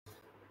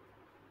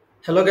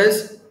Hello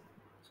guys,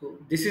 so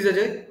this is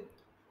Ajay.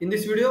 In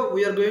this video,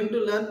 we are going to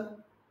learn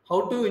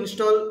how to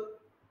install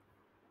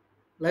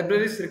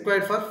libraries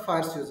required for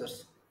FYERS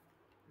users.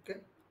 Okay,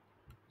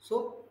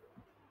 so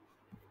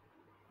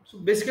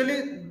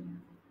basically,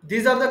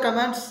 these are the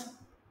commands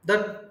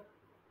that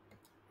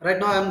right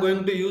now I am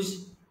going to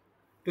use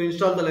to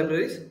install the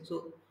libraries.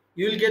 So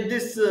you will get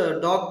this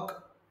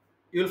doc.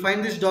 You will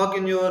find this doc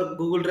in your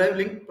Google Drive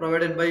link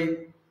provided by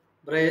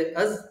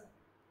us.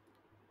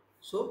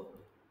 So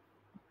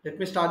let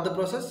me start the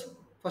process.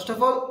 First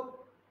of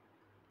all,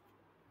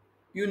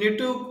 you need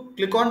to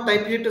click on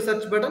type here to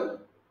search button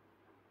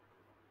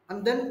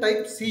and then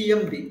type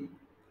cmd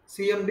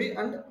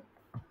and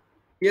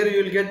here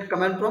you will get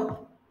command prompt.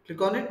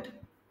 Click on it,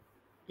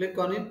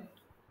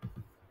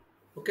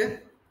 okay.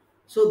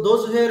 So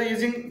those who are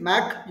using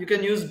Mac, you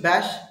can use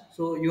bash.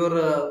 So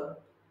your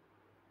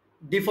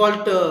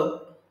default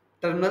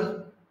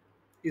terminal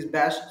is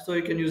bash, so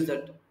you can use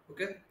that,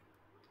 okay.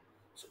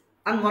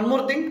 And one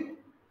more thing,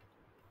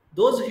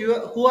 those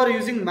who are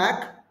using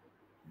Mac,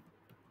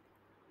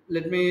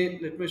 let me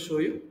show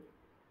you.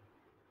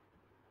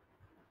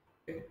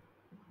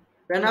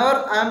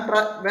 Whenever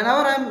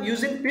I am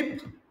using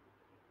pip,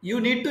 you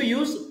need to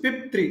use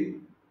pip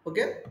 3,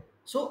 okay.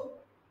 So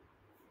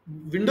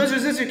Windows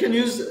users, you can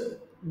use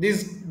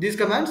these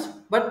commands,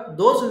 but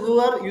those who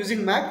are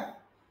using Mac,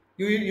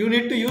 you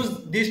need to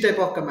use this type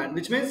of command,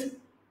 which means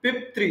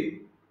pip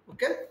 3,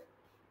 okay.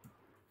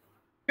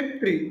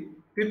 Pip 3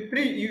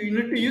 you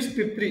need to use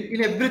pip 3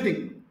 in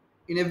everything,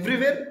 in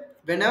everywhere.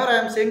 Whenever I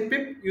am saying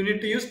pip, you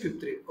need to use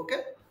pip 3,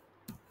 okay.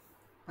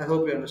 I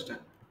hope you understand.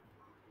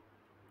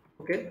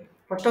 Okay,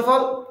 first of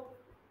all,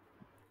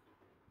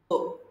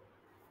 so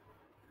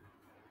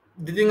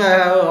the thing I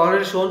have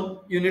already shown,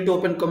 you need to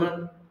open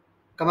command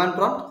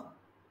prompt,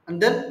 and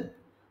then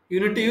you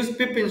need to use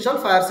pip install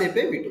FYERS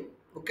API v2,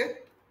 okay.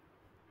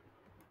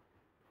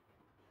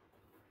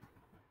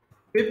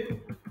 Pip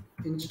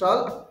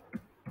install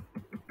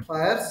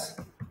FYERS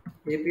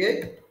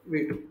API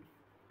v2.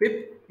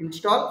 Pip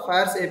install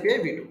FYERS API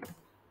v2.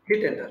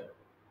 Hit enter.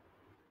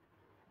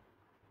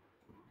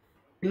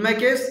 In my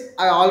case,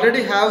 I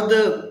already have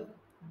this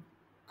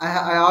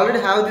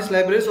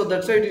library, so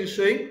that's why it is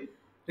showing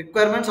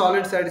requirements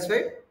already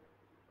satisfied.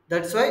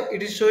 That's why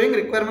it is showing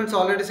requirements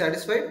already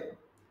satisfied.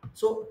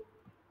 So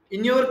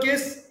in your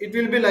case, it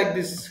will be like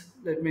this.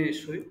 Let me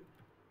show you.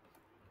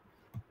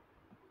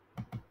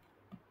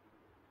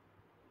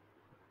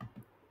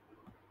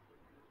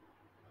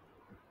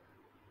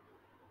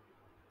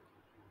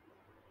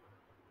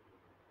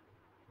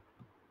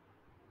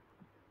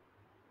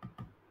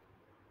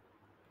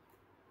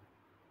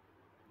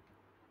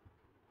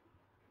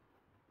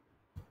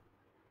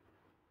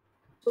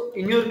 So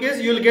in your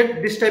case, you will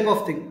get this type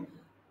of thing.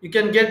 You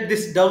can get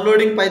this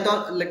downloading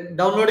Python, like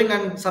downloading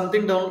and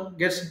something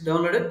gets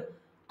downloaded,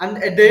 and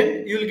at the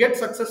end you will get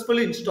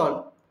successfully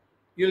installed.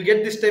 You will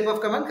get this type of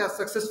command has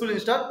successfully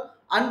installed,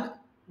 and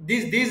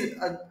these.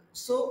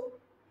 So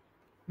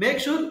make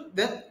sure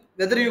that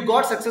whether you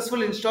got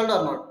successfully installed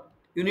or not,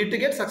 you need to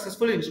get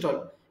successfully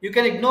installed. You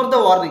can ignore the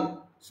warning.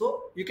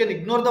 So you can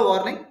ignore the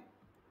warning.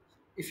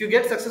 If you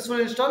get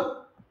successfully installed,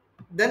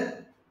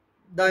 then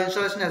the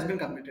installation has been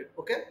completed.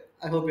 Okay,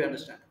 I hope you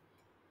understand.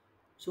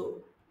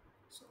 So,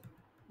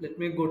 let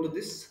me go to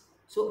this.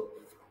 So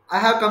I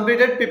have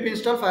completed pip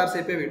install FYERS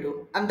API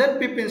v2 and then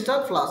pip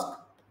install flask.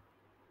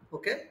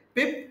 Okay,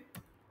 pip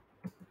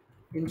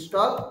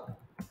install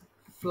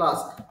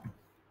flask.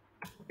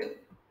 Okay,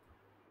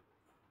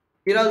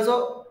 here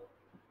also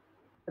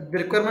the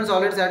requirements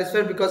already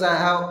satisfied because I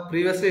have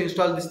previously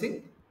installed this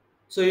thing.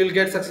 So you will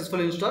get successful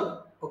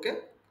install. Okay,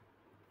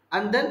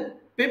 and then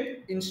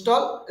pip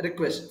install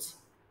requests.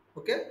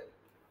 Okay,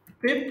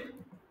 pip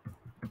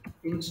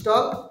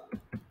install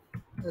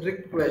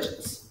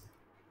requests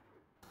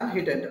and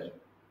hit enter.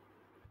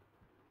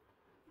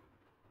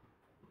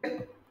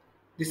 Okay,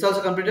 this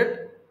also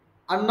completed,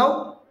 and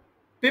now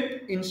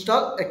pip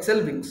install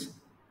xlwings.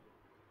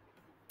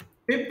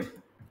 Pip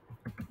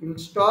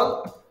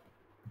install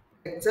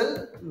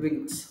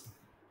xlwings.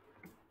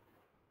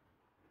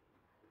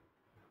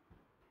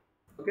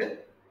 Okay,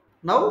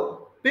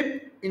 now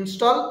pip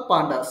install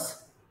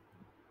pandas.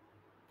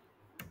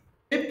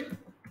 Pip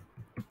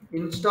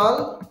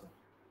install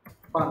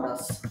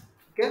pandas.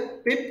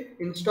 Okay, pip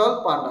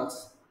install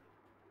pandas.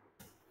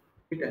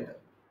 Hit enter.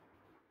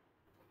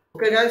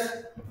 Okay,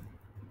 guys.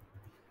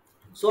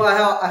 So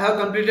I have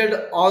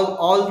completed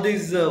all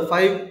these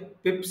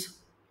 5 pips.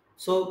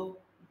 So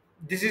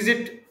this is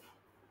it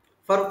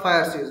for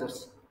FYERS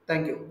users.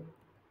 Thank you.